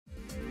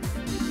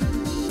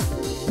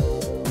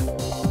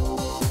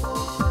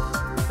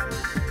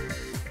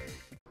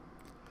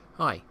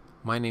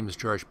My name is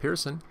George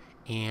Pearson,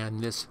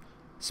 and this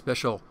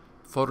special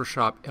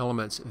Photoshop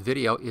Elements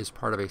video is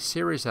part of a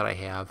series that I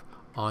have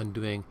on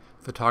doing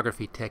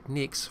photography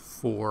techniques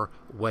for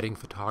wedding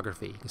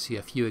photography. You can see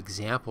a few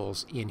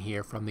examples in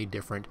here from the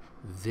different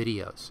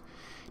videos.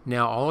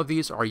 Now, all of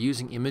these are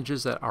using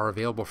images that are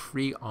available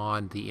free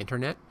on the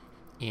internet,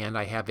 and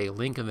I have a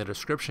link in the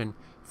description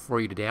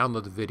for you to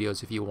download the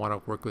videos if you want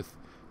to work with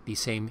the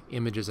same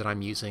images that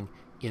I'm using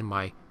in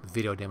my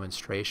video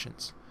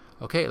demonstrations.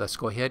 Okay, let's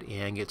go ahead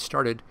and get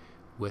started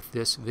with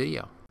this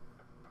video.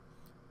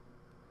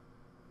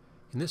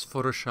 In this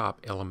Photoshop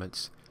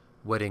Elements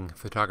wedding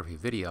photography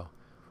video,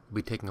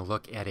 we'll be taking a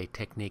look at a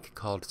technique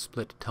called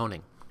split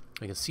toning.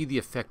 You can see the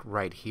effect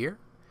right here,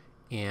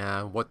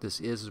 and what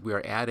this is we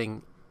are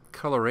adding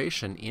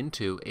coloration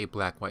into a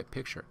black-white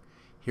picture.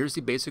 Here's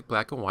the basic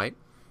black and white.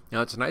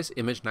 Now it's a nice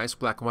image, nice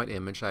black and white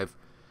image. I've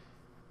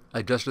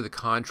adjusted the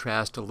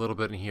contrast a little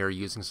bit in here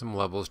using some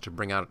levels to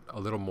bring out a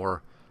little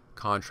more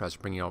contrast,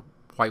 bring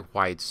white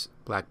whites,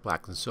 black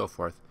blacks, and so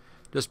forth.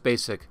 Just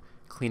basic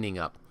cleaning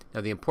up.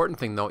 Now the important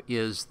thing though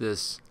is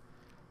this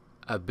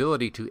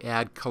ability to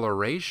add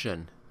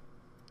coloration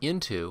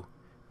into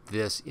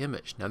this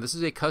image. Now this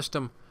is a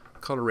custom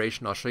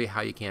coloration. I'll show you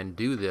how you can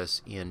do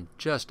this in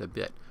just a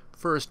bit.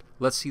 First,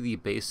 let's see the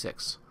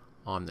basics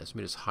on this. Let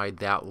me just hide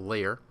that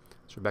layer.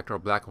 So we're back to our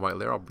black and white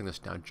layer. I'll bring this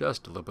down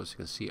just a little bit so you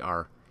can see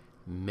our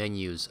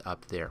menus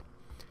up there.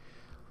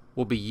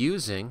 We'll be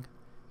using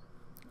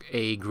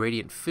a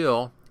gradient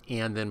fill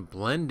and then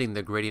blending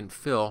the gradient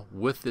fill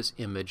with this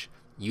image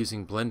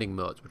using blending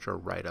modes, which are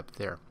right up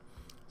there.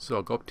 So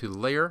I'll go up to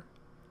layer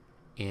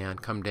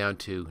and come down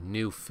to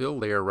new fill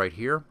layer right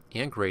here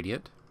and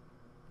gradient.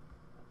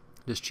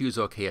 Just choose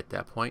OK at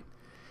that point.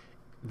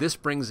 This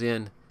brings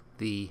in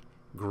the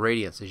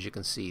gradients. As you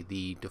can see,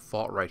 the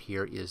default right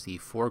here is the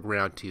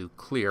foreground to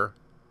clear.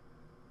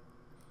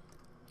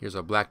 Here's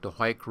a black to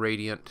white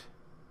gradient,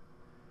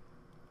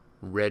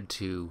 red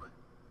to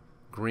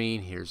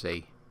green. Here's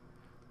a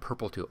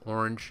purple to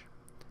orange.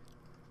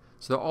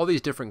 So there are all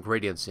these different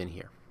gradients in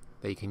here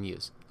that you can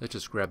use. Let's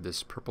just grab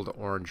this purple to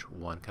orange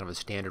one, kind of a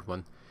standard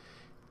one.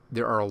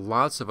 There are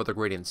lots of other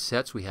gradient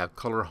sets. We have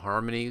color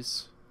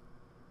harmonies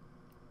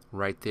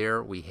right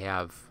there. We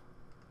have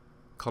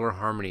color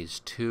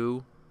harmonies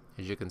 2,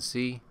 as you can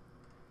see,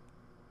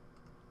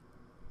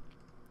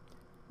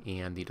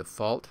 and the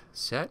default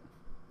set.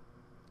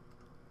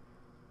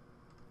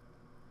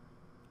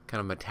 Kind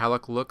of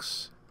metallic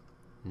looks,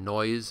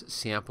 noise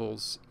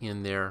samples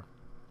in there,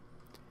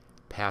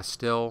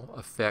 pastel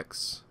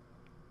effects,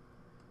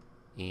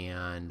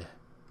 and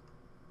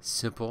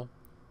simple,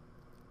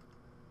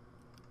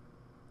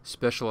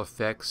 special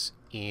effects,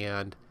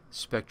 and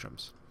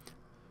spectrums.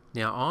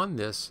 Now on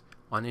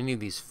any of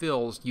these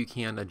fills, you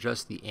can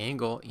adjust the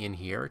angle in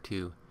here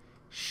to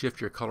shift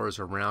your colors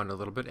around a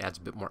little bit. Adds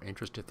a bit more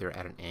interest if they're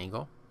at an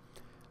angle.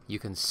 You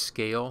can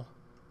scale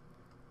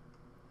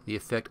the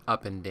effect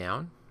up and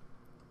down.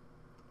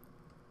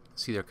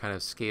 See, there kind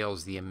of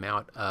scales the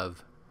amount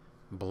of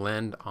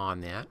blend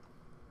on that.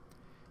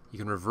 You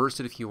can reverse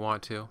it if you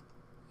want to.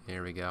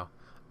 There we go.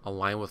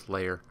 Align with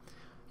layer.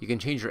 You can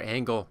change your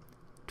angle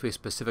to a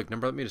specific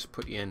number. Let me just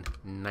put in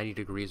 90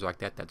 degrees like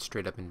that. That's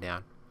straight up and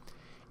down.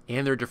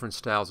 And there are different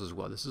styles as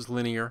well. This is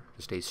linear,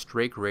 just a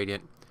straight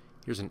gradient.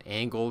 Here's an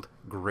angled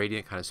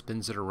gradient, kind of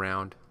spins it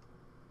around.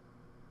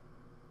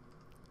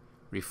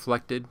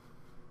 Reflected.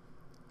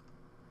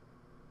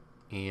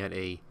 And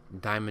a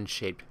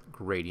diamond-shaped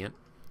gradient.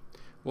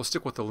 We'll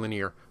stick with the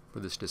linear for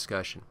this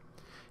discussion.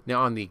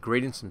 Now on the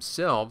gradients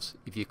themselves,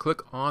 if you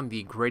click on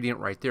the gradient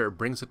right there, it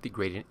brings up the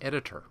gradient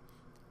editor.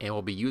 And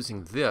we'll be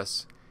using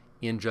this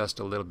in just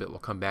a little bit. We'll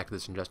come back to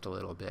this in just a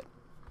little bit.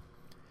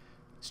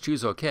 Let's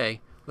choose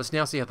OK. Let's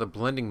now see how the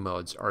blending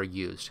modes are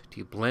used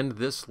to blend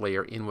this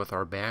layer in with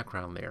our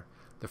background layer.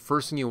 The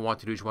first thing you want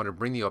to do is you want to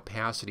bring the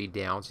opacity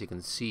down so you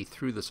can see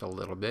through this a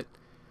little bit.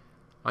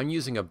 I'm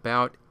using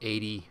about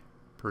 80%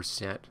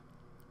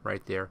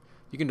 right there.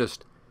 You can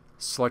just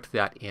select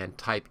that and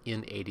type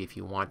in 80 if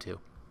you want to.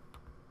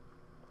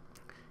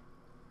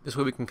 This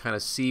way we can kind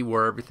of see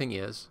where everything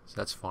is, so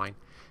that's fine.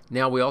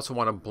 Now we also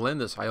want to blend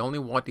this. I only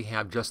want to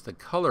have just the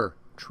color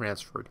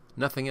transferred,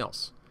 nothing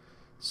else.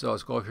 So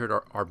let's go over here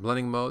to our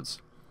blending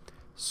modes.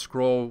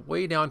 Scroll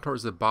way down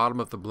towards the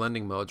bottom of the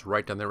blending modes,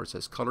 right down there where it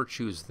says color,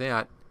 choose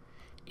that,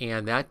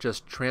 and that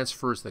just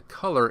transfers the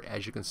color,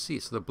 as you can see.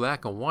 So the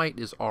black and white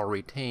is all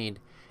retained,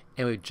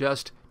 and we've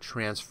just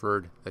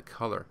transferred the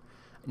color.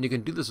 And you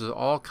can do this with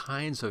all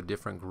kinds of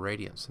different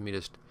gradients. Let me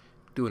just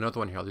do another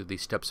one here. I'll do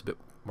these steps a bit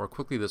more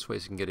quickly this way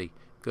so you can get a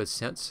good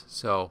sense.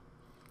 So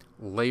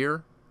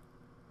layer,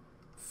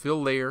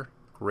 fill layer,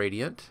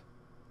 gradient.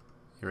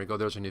 Here we go.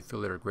 There's a new fill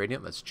layer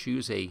gradient. Let's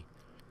choose a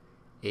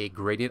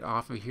gradient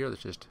off of here.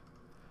 Let's just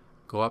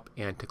go up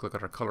and take a look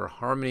at our color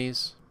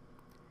harmonies.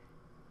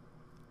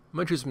 I'm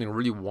going to choose something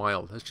really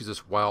wild. Let's choose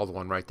this wild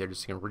one right there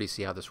just so you can really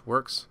see how this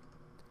works.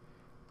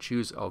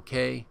 Choose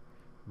OK.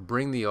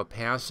 Bring the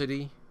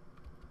opacity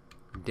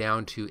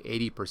down to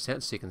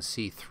 80% so you can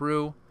see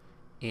through,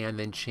 and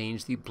then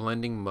change the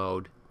blending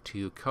mode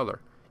to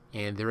color.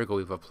 And there we go,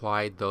 we've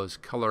applied those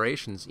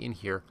colorations in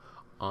here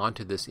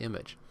onto this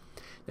image.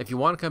 If you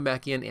want to come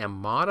back in and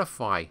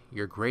modify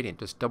your gradient,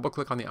 just double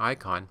click on the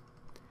icon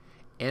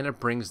and it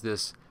brings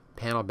this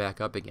panel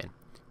back up again.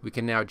 We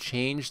can now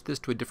change this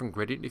to a different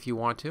gradient if you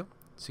want to.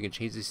 So you can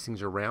change these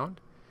things around.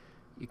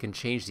 You can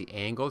change the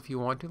angle if you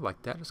want to,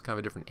 like that. There's kind of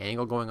a different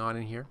angle going on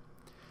in here.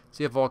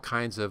 So you have all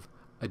kinds of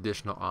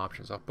additional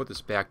options. I'll put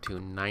this back to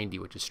 90,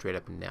 which is straight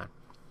up and down.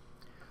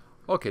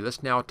 Okay,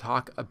 let's now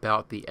talk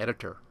about the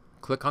editor.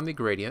 Click on the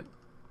gradient.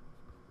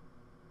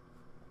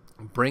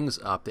 Brings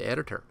up the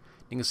editor.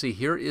 You can see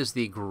here is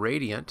the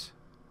gradient.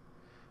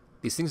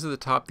 These things at the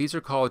top, these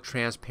are called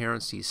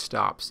transparency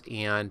stops,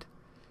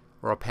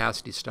 or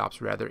opacity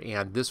stops rather,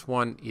 and this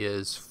one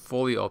is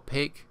fully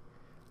opaque.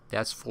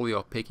 That's fully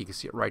opaque. You can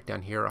see it right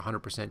down here,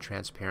 100%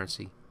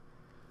 transparency.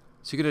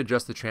 So you can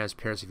adjust the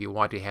transparency if you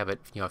want to have it,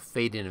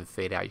 fade in and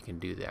fade out. You can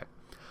do that.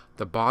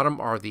 The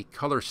bottom are the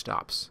color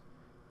stops.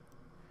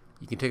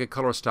 You can take a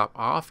color stop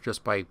off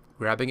just by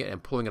grabbing it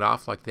and pulling it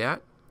off like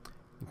that.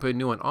 You put a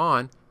new one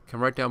on,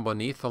 come right down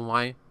beneath the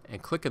line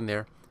and click in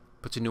there,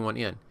 puts a new one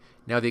in.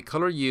 Now the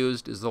color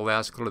used is the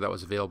last color that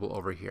was available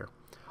over here.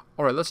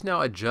 Alright, let's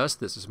now adjust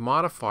this. Let's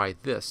modify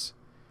this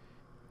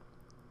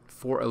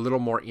for a little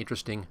more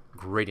interesting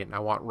gradient. I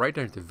want right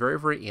down at the very,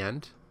 very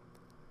end.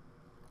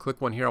 Click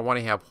one here. I want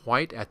to have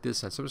white at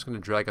this end. So I'm just going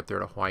to drag up there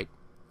to white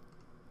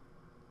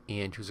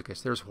and choose, okay,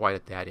 so there's white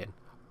at that end.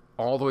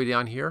 All the way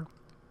down here,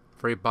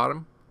 very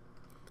bottom.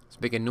 Let's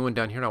make a new one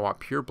down here and I want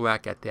pure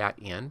black at that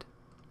end.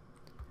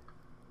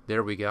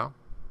 There we go.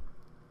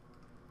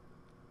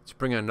 Let's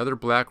bring in another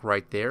black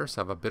right there,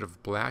 so I have a bit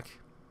of black,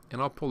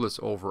 and I'll pull this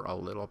over a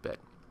little bit.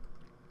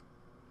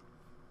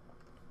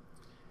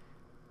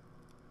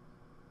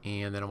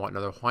 And then I want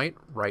another white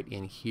right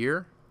in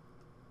here.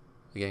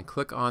 Again,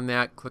 click on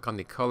that, click on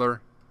the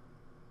color,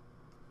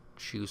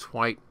 choose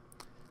white.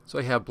 So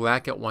I have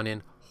black at one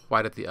end,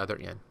 white at the other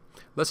end.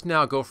 Let's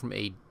now go from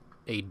a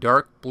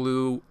dark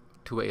blue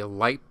to a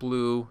light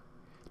blue,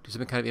 do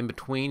something kind of in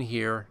between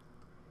here,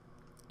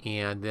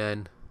 and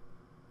then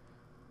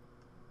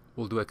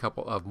we'll do a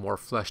couple of more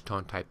flesh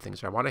tone type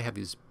things. I want to have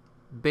these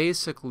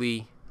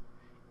basically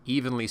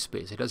evenly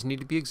spaced. It doesn't need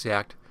to be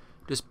exact,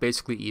 just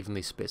basically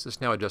evenly spaced. Let's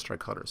now adjust our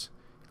colors.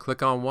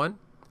 Click on one,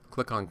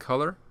 click on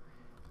color.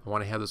 I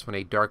want to have this one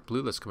a dark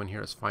blue. Let's come in here,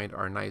 let's find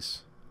our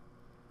nice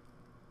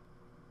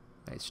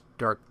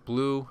dark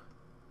blue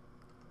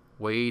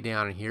way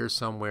down in here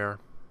somewhere.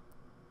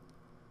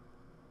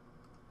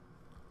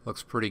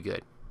 Looks pretty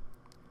good.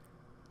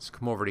 Let's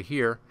come over to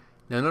here.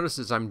 Now notice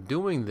as I'm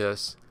doing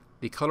this,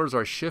 the colors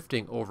are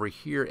shifting over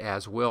here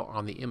as well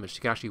on the image.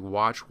 You can actually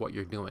watch what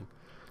you're doing.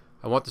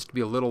 I want this to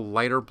be a little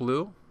lighter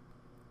blue.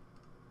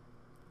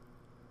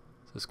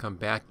 So let's come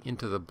back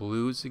into the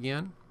blues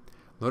again.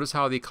 Notice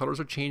how the colors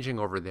are changing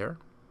over there.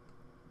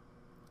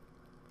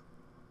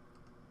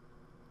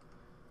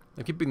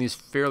 I'm keeping these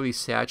fairly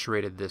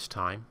saturated this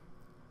time,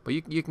 but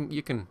you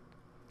can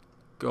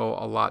go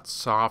a lot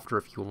softer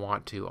if you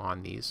want to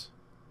on these.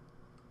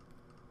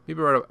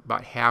 Maybe right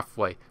about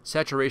halfway.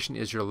 Saturation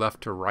is your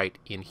left to right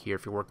in here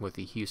if you're working with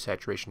the hue,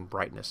 saturation,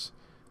 brightness,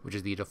 which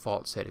is the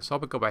default setting. So I'll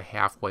go about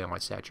halfway on my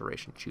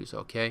saturation. Choose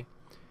OK.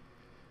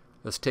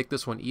 Let's take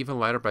this one even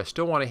lighter, but I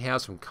still want to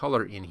have some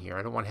color in here.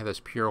 I don't want to have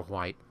this pure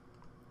white.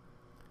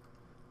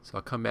 So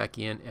I'll come back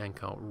in and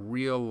go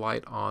real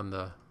light on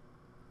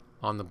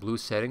the blue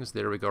settings.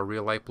 There we go,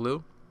 real light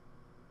blue.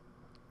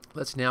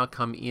 Let's now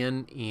come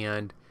in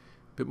and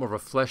a bit more of a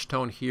flesh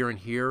tone here and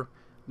here,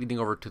 leading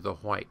over to the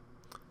white.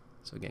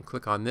 So again,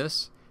 click on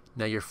this.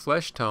 Now your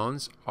flesh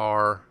tones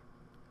are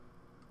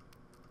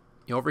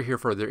over here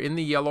further. They're in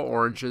the yellow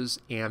oranges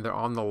and they're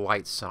on the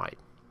light side.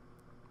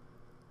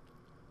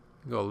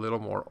 Go a little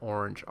more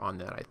orange on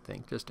that, I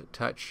think, just a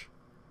touch.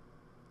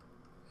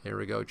 There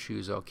we go,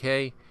 choose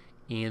OK.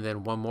 And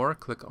then one more,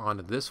 click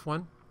on this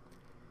one.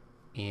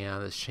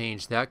 And let's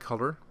change that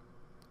color.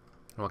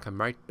 And I'll come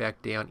right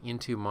back down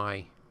into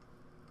my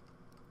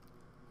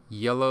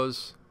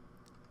yellows.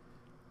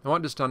 I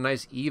want just a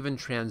nice even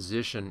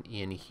transition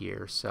in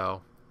here,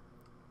 so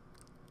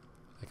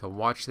I can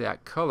watch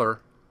that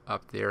color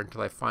up there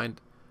until I find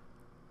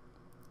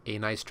a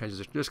nice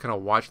transition. Just kind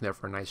of watching that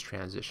for a nice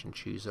transition.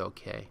 Choose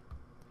OK.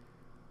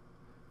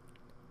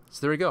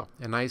 So there we go,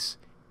 a nice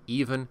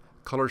even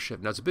color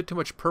shift. Now it's a bit too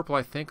much purple,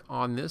 I think,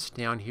 on this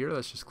down here.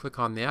 Let's just click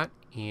on that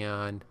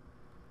and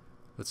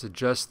let's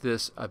adjust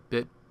this a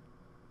bit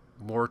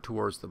more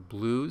towards the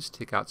blues.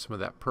 Take out some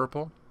of that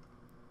purple.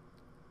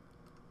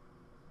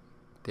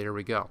 There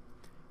we go.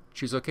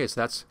 Choose OK. So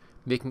that's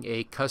making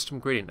a custom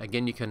gradient.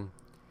 Again, you can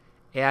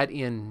add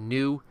in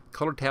new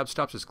color tab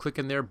stops. Just click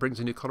in there, brings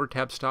a new color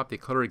tab stop. The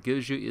color it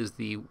gives you is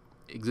the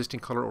existing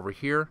color over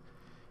here.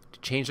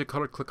 To change the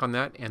color, click on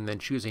that and then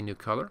choose a new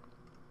color.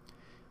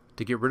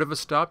 To get rid of a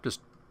stop,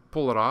 just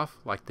pull it off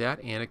like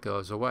that and it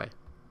goes away.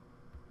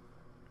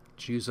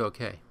 Choose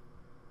OK.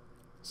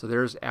 So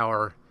there's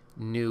our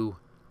new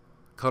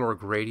color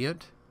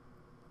gradient.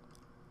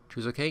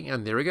 Choose OK,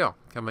 and there we go.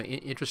 Kind of an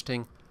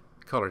interesting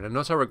color. Now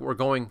notice how we're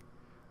going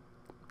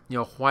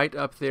white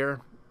up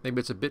there. Maybe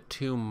it's a bit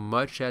too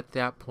much at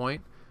that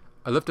point.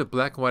 I lifted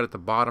black and white at the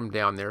bottom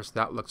down there, so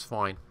that looks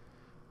fine.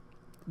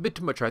 A bit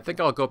too much. I think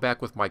I'll go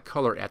back with my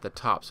color at the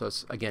top. So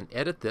it's, again,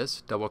 edit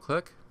this, double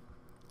click.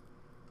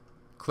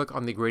 Click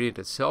on the gradient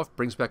itself,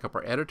 brings back up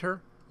our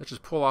editor. Let's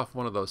just pull off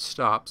one of those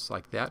stops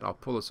like that. I'll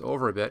pull this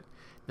over a bit.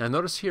 Now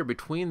notice here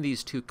between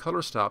these two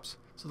color stops,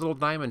 it's a little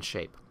diamond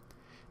shape.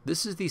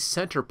 This is the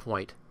center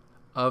point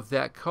of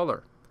that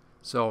color.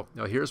 So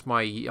now here's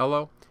my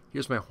yellow,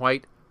 here's my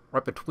white.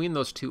 Right between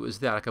those two is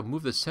that. I can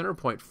move the center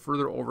point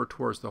further over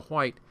towards the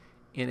white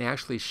and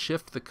actually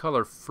shift the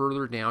color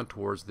further down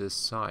towards this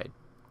side.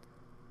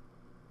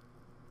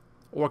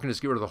 Or I can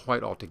just get rid of the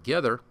white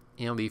altogether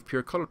and leave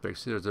pure color up there.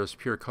 See, there's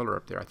pure color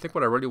up there. I think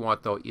what I really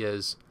want though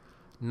is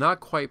not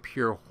quite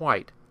pure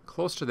white.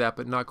 Close to that,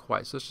 but not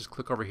quite. So let's just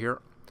click over here.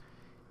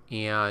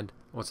 And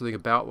I want something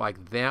about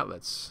like that.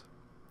 Let's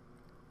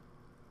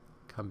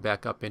come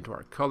back up into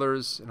our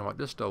colors. And I want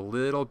just a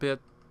little bit.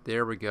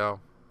 There we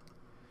go.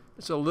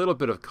 It's a little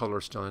bit of color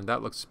still, and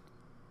that looks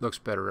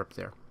better up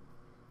there.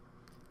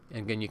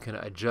 And again, you can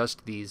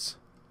adjust these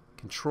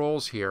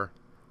controls here,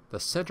 the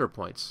center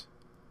points.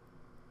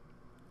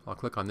 I'll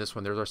click on this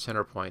one. There's our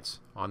center points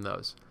on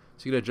those.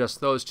 So you can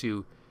adjust those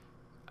to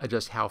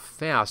adjust how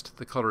fast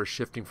the color is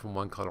shifting from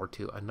one color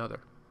to another.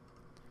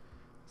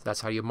 So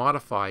that's how you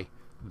modify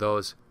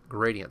those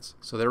gradients.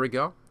 So there we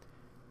go.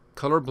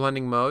 Color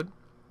blending mode,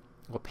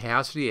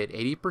 opacity at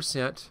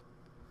 80%,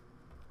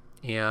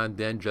 and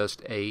then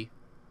just a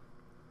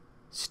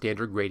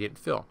standard gradient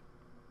fill.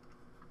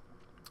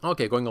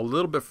 Okay, going a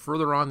little bit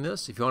further on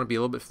this, if you want to be a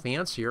little bit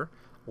fancier,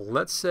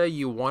 let's say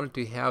you wanted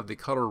to have the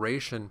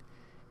coloration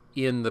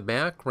in the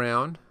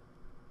background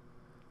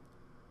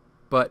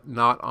but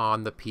not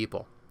on the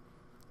people.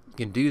 You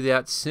can do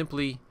that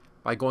simply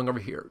by going over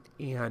here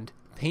and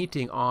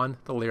painting on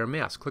the layer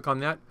mask. Click on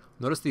that.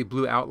 Notice the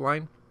blue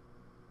outline.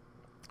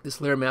 This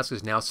layer mask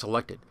is now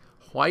selected.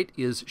 White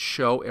is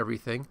show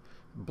everything,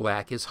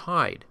 black is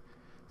hide.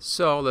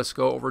 So let's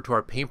go over to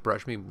our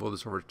paintbrush. Let me move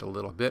this over just a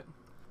little bit.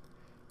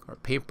 Our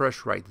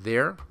paintbrush right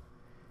there.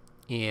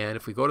 And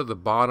if we go to the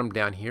bottom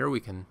down here, we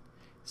can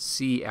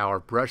see our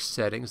brush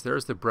settings.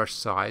 There's the brush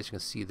size. You can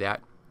see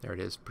that. There it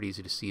is. Pretty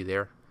easy to see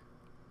there.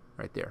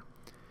 Right there.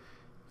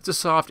 It's a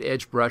soft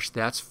edge brush.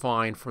 That's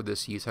fine for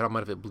this use. I don't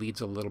mind if it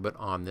bleeds a little bit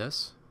on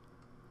this.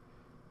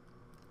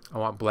 I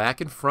want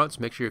black in front,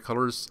 so make sure your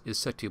color is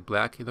set to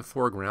black in the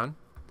foreground.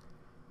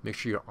 Make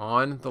sure you're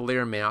on the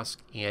layer mask,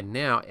 and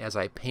now as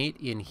I paint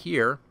in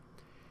here,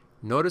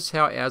 notice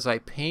how as I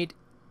paint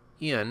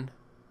in,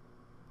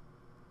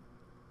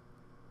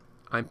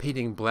 I'm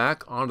painting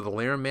black onto the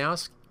layer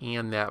mask,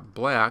 and that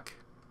black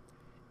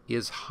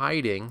is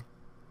hiding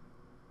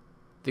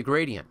the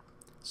gradient.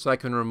 So I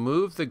can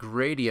remove the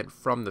gradient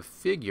from the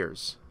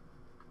figures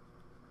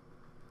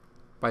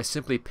by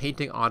simply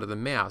painting onto the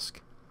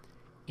mask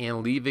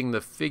and leaving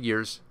the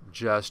figures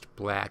just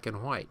black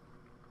and white.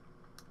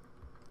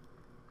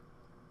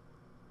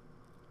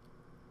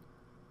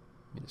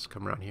 Let me just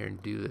come around here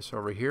and do this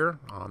over here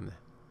on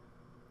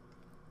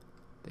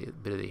the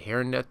bit of the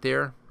hairnet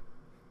there.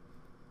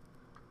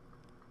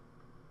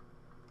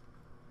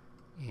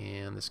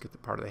 And let's get the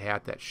part of the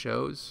hat that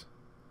shows.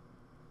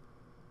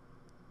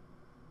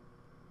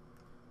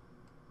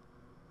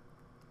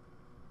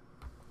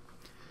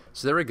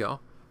 So there we go.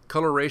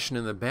 Coloration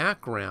in the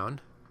background,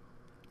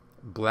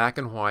 black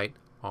and white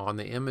on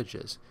the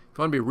images. If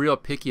you want to be real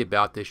picky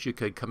about this, you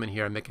could come in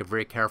here and make a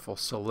very careful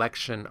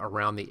selection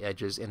around the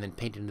edges and then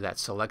paint into that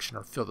selection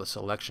or fill the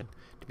selection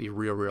to be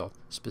real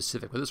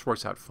specific. But this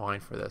works out fine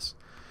for this.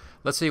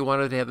 Let's say you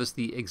wanted to have this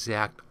the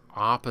exact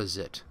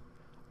opposite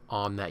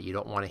on that. You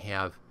don't want to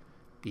have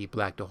the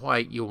black to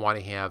white. You want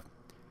to have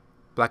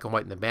black and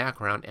white in the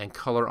background and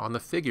color on the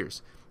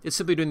figures. It's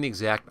simply doing the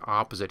exact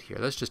opposite here.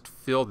 Let's just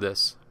fill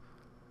this.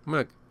 I'm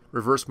going to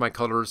reverse my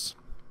colors.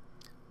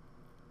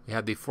 We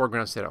have the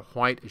foreground set at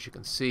white, as you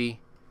can see.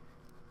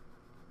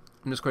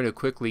 I'm just going to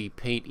quickly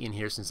paint in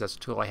here since that's a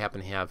tool I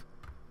happen to have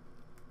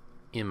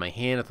in my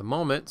hand at the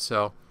moment.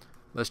 So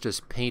let's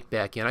just paint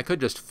back in. I could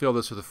just fill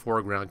this with a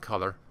foreground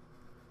color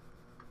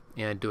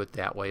and do it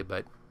that way,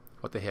 but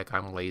what the heck,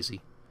 I'm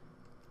lazy.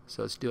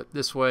 So let's do it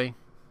this way.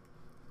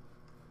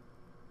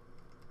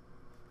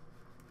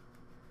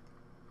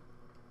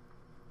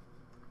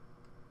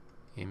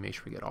 And make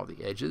sure we get all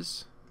the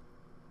edges.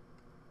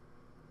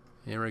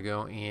 There we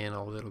go, and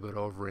a little bit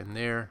over in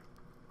there.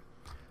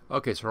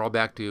 Okay, so we're all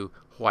back to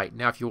white.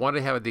 Now if you want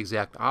to have it the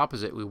exact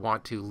opposite, we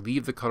want to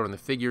leave the color in the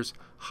figures,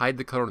 hide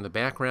the color in the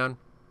background.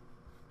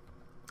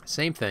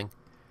 Same thing.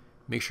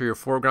 Make sure your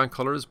foreground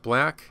color is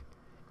black,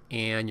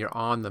 and you're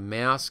on the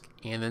mask,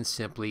 and then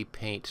simply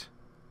paint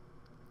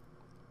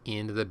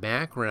into the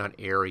background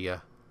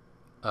area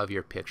of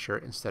your picture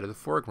instead of the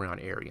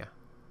foreground area.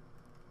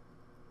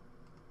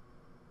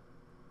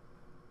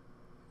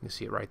 You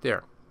see it right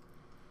there.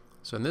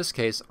 So in this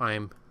case,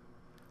 I'm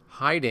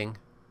hiding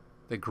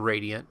the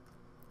gradient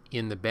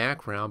in the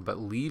background, but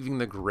leaving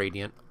the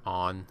gradient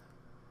on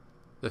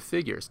the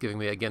figures, giving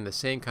me, again, the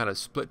same kind of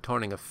split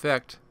toning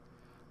effect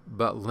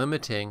but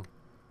limiting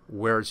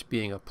where it's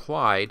being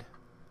applied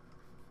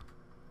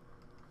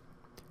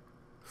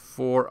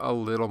for a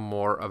little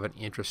more of an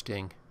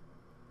interesting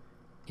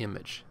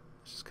image.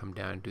 Let's just come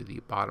down to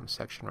the bottom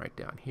section right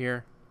down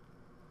here.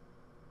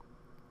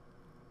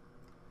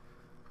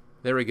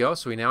 There we go.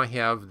 So we now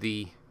have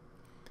the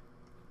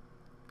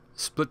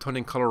split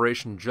toning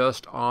coloration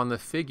just on the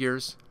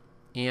figures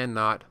and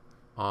not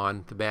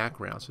on the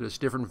background. So there's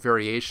different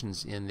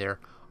variations in there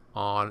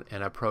on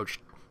an approach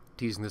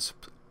to using this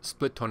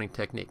split toning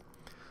technique.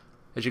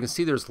 As you can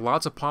see, there's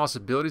lots of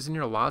possibilities in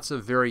here, lots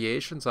of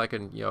variations. I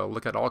can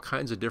look at all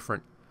kinds of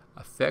different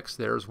effects.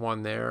 There's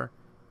one there.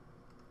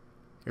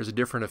 There's a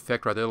different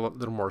effect right there, a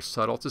little more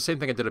subtle. It's the same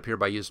thing I did up here,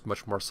 but I used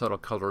much more subtle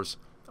colors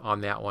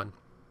on that one.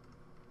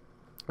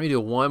 Let me do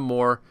one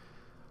more.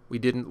 We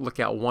didn't look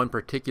at one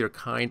particular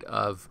kind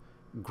of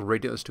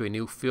gradient. Let's do a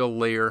new fill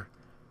layer,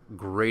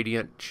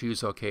 gradient,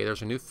 choose OK.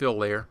 There's a new fill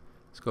layer.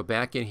 Let's go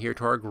back in here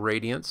to our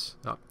gradients.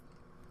 Oh,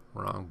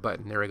 wrong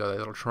button. There we go, that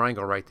little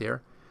triangle right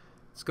there.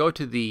 Let's go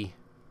to the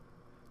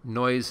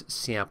noise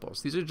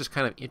samples. These are just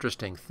kind of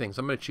interesting things.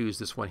 I'm going to choose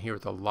this one here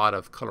with a lot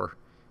of color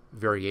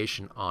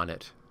variation on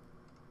it.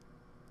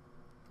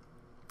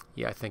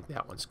 Yeah, I think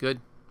that one's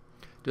good.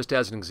 Just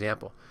as an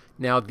example.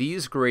 Now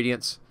these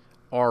gradients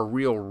are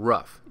real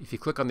rough. If you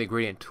click on the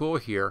gradient tool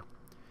here,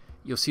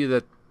 you'll see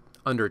that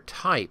under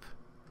type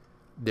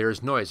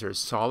there's noise. There's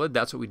solid,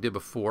 that's what we did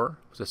before.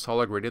 It was a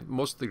solid gradient.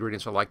 Most of the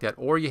gradients are like that.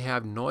 Or you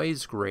have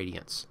noise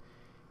gradients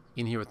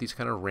in here with these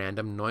kind of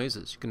random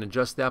noises. You can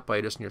adjust that by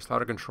adjusting your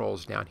slider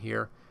controls down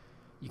here.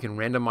 You can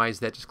randomize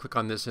that. Just click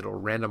on this, it'll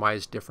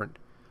randomize different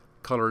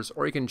colors.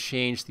 Or you can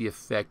change the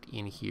effect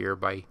in here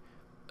by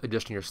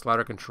adjusting your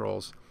slider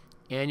controls.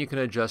 And you can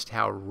adjust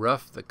how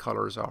rough the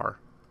colors are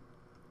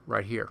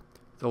right here.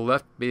 To the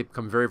left they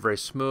become very, very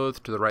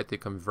smooth. To the right they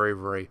become very,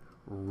 very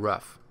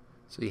rough.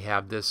 So you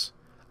have this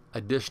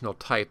additional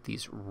type,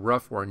 these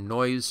rough or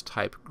noise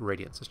type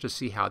gradients. Let's just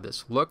see how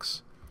this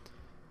looks.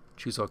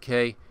 Choose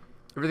OK.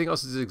 Everything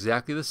else is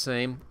exactly the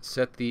same.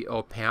 Set the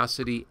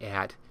opacity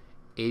at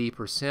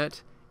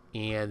 80%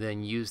 and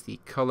then use the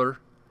color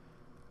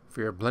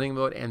for your blending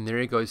mode, and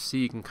there you go. See,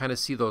 you can kind of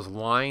see those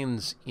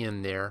lines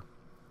in there.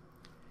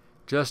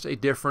 Just a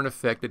different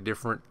effect, a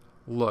different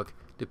look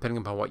depending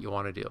upon what you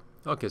want to do.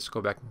 Okay, let's go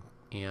back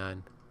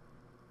and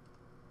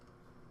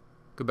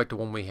go back to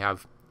when we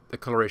have the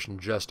coloration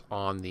just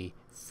on the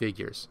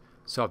figures.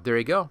 So there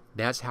you go.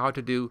 That's how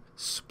to do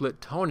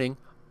split toning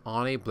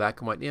on a black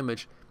and white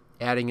image,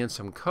 adding in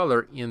some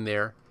color in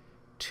there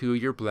to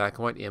your black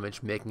and white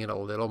image, making it a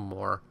little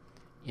more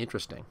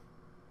interesting.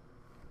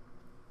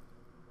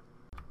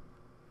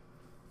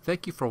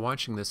 Thank you for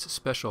watching this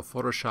special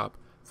Photoshop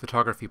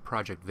photography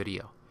project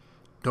video.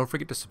 Don't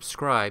forget to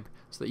subscribe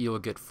so that you will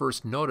get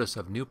first notice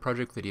of new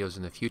project videos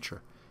in the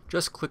future.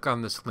 Just click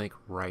on this link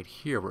right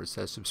here where it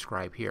says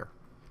subscribe here.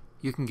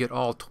 You can get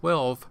all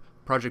 12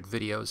 project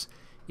videos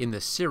in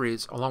this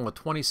series along with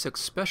 26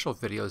 special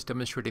videos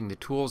demonstrating the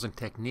tools and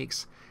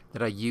techniques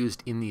that I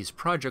used in these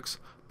projects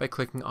by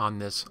clicking on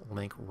this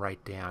link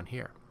right down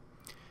here.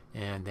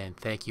 And then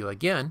thank you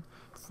again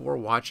for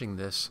watching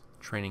this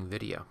training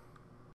video.